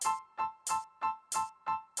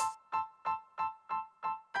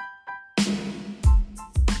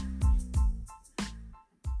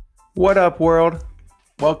What up, world?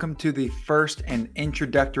 Welcome to the first and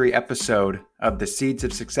introductory episode of the Seeds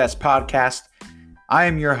of Success podcast. I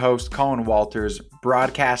am your host, Colin Walters,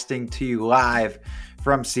 broadcasting to you live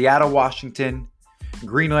from Seattle, Washington,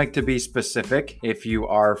 Green Lake to be specific, if you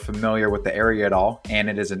are familiar with the area at all. And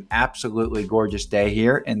it is an absolutely gorgeous day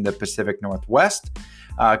here in the Pacific Northwest.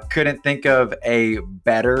 Couldn't think of a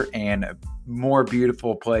better and more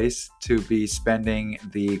beautiful place to be spending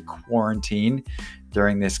the quarantine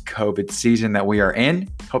during this COVID season that we are in.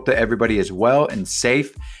 Hope that everybody is well and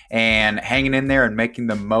safe and hanging in there and making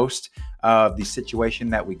the most of the situation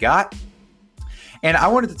that we got. And I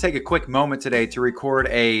wanted to take a quick moment today to record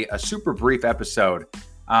a super brief episode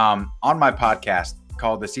on my podcast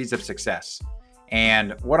called The Seeds of Success.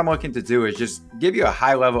 And what I'm looking to do is just give you a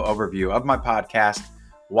high-level overview of my podcast,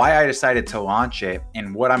 why I decided to launch it,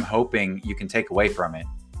 and what I'm hoping you can take away from it.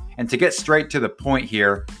 And to get straight to the point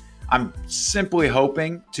here, I'm simply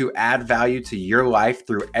hoping to add value to your life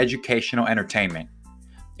through educational entertainment.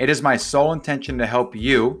 It is my sole intention to help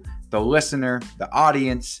you, the listener, the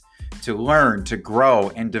audience, to learn, to grow,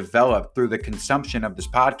 and develop through the consumption of this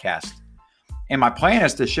podcast. And my plan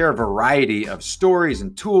is to share a variety of stories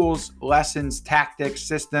and tools, lessons, tactics,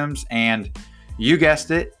 systems, and you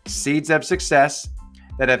guessed it, seeds of success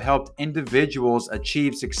that have helped individuals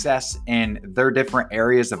achieve success in their different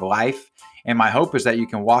areas of life. And my hope is that you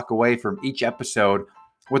can walk away from each episode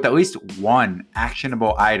with at least one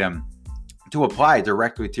actionable item to apply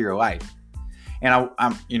directly to your life. And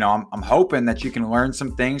I'm hoping that you can learn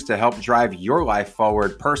some things to help drive your life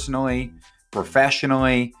forward personally,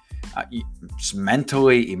 professionally,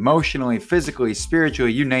 mentally, emotionally, physically,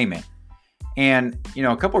 spiritually, you name it. And,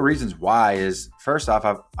 a couple of reasons why is, first off,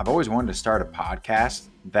 I've always wanted to start a podcast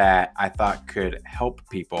that I thought could help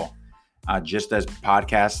people, just as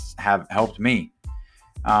podcasts have helped me.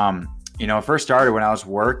 It first started when I was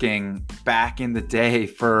working back in the day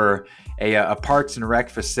for a Parks and Rec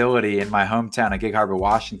facility in my hometown of Gig Harbor,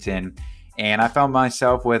 Washington. And I found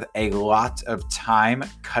myself with a lot of time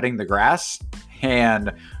cutting the grass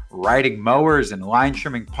and riding mowers and line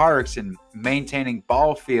trimming parks and maintaining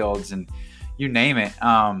ball fields and you name it.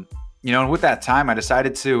 And with that time, I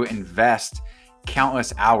decided to invest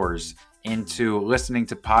countless hours into listening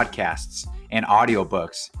to podcasts and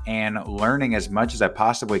audiobooks and learning as much as I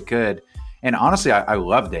possibly could. And honestly, I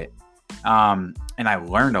loved it. And I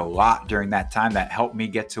learned a lot during that time that helped me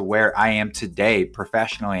get to where I am today,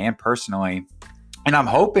 professionally and personally. And I'm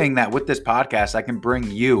hoping that with this podcast, I can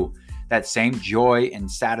bring you that same joy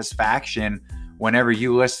and satisfaction whenever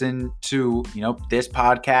you listen to, this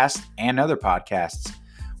podcast and other podcasts,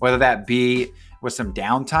 whether that be with some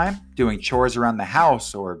downtime, doing chores around the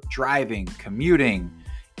house or driving, commuting,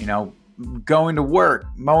 going to work,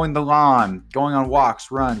 mowing the lawn, going on walks,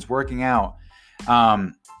 runs, working out. I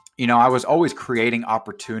was always creating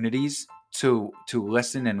opportunities to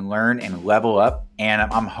listen and learn and level up. And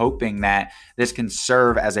I'm hoping that this can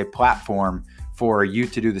serve as a platform for you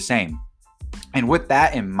to do the same. And with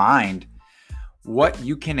that in mind, what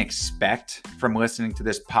you can expect from listening to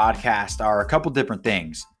this podcast are a couple different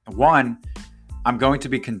things. One, I'm going to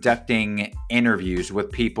be conducting interviews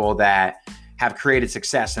with people that have created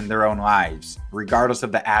success in their own lives, regardless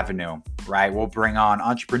of the avenue, right? We'll bring on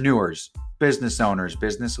entrepreneurs, business owners,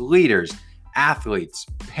 business leaders, athletes,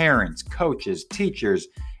 parents, coaches, teachers,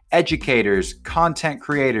 educators, content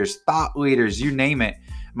creators, thought leaders, you name it.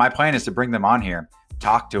 My plan is to bring them on here,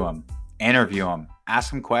 talk to them, interview them, ask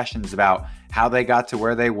them questions about how they got to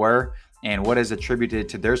where they were and what is attributed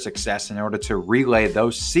to their success in order to relay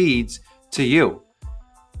those seeds to you.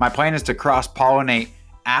 My plan is to cross-pollinate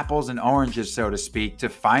apples and oranges, so to speak, to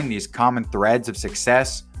find these common threads of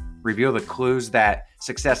success, reveal the clues that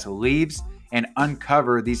success leaves, and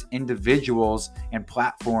uncover these individuals and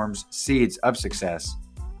platforms' seeds of success.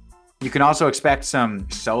 You can also expect some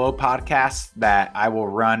solo podcasts that I will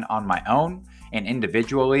run on my own and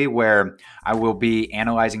individually, where I will be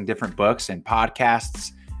analyzing different books and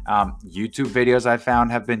podcasts. YouTube videos I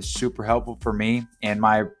found have been super helpful for me in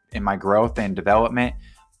my growth and development.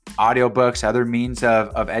 Audiobooks, other means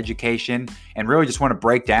of education, and really just want to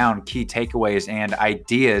break down key takeaways and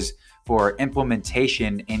ideas for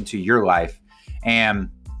implementation into your life. And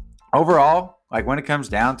overall, when it comes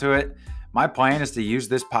down to it, my plan is to use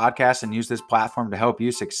this podcast and use this platform to help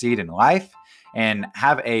you succeed in life and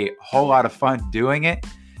have a whole lot of fun doing it,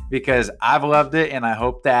 because I've loved it and I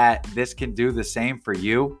hope that this can do the same for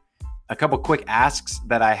you. A couple quick asks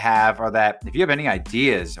that I have are that if you have any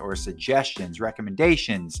ideas or suggestions,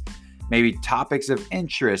 recommendations, maybe topics of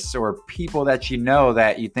interest or people that you know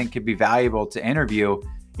that you think could be valuable to interview,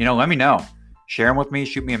 let me know. share them with me,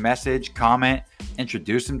 shoot me a message, comment,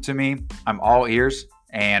 introduce them to me. I'm all ears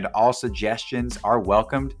and all suggestions are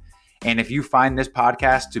welcomed. And if you find this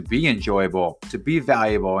podcast to be enjoyable, to be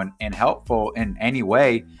valuable and helpful in any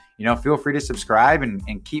way, feel free to subscribe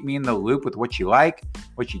and keep me in the loop with what you like,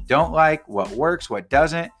 what you don't like, what works, what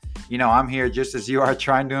doesn't. I'm here just as you are,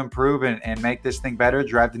 trying to improve and make this thing better,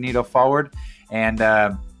 drive the needle forward, and,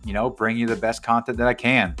 bring you the best content that I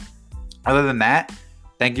can. Other than that,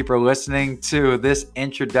 thank you for listening to this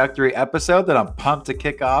introductory episode that I'm pumped to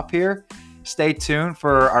kick off here. Stay tuned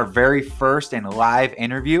for our very first and live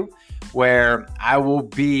interview, where I will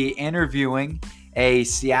be interviewing a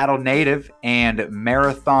Seattle native and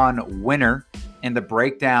marathon winner in the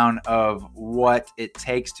breakdown of what it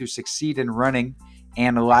takes to succeed in running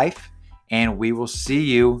and life. And we will see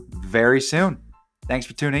you very soon. Thanks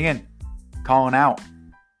for tuning in. Calling out.